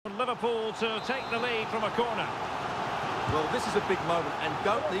Liverpool to take the lead from a corner. Well, this is a big moment, and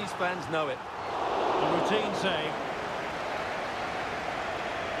don't these fans know it? A routine save.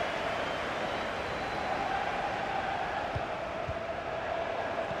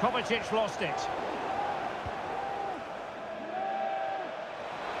 Kovacic lost it.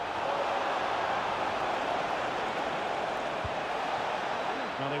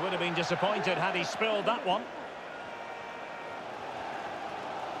 Well, he would have been disappointed had he spilled that one.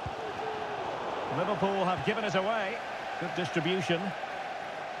 Liverpool have given it away. Good distribution.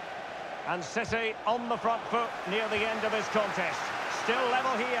 And City on the front foot near the end of this contest. Still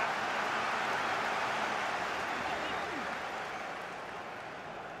level here.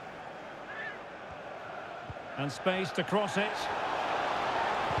 And space to cross it.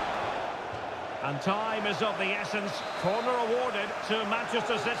 And time is of the essence. Corner awarded to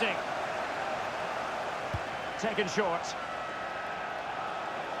Manchester City. Taken short.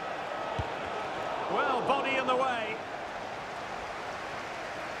 Well, body in the way.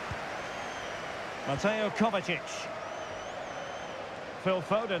 Mateo Kovacic. Phil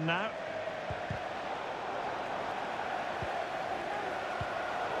Foden now.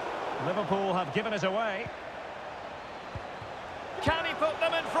 Liverpool have given it away. Can he put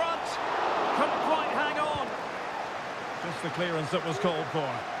them in front? Couldn't quite hang on. Just the clearance that was called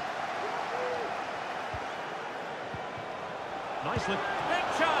for. Nicely. Big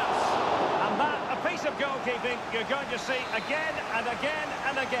chance. And that, a piece of goalkeeping you're going to see again and again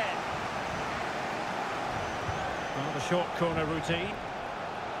and again. Well, the short corner routine.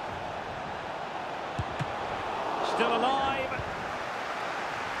 Still alive.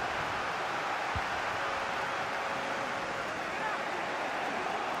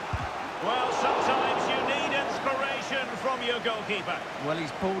 Well, sometimes you need inspiration from your goalkeeper. Well,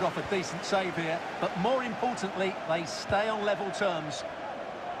 he's pulled off a decent save here, but more importantly, they stay on level terms.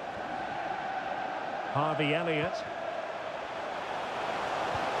 Harvey Elliott.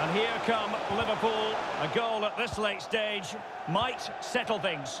 And here come Liverpool. A goal at this late stage might settle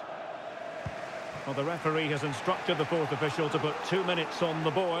things. Well, the referee has instructed the fourth official to put 2 minutes on the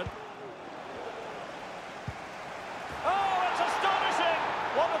board. Oh, it's astonishing!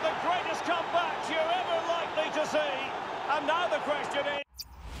 One of the greatest comebacks you're ever likely to see. And now the question is...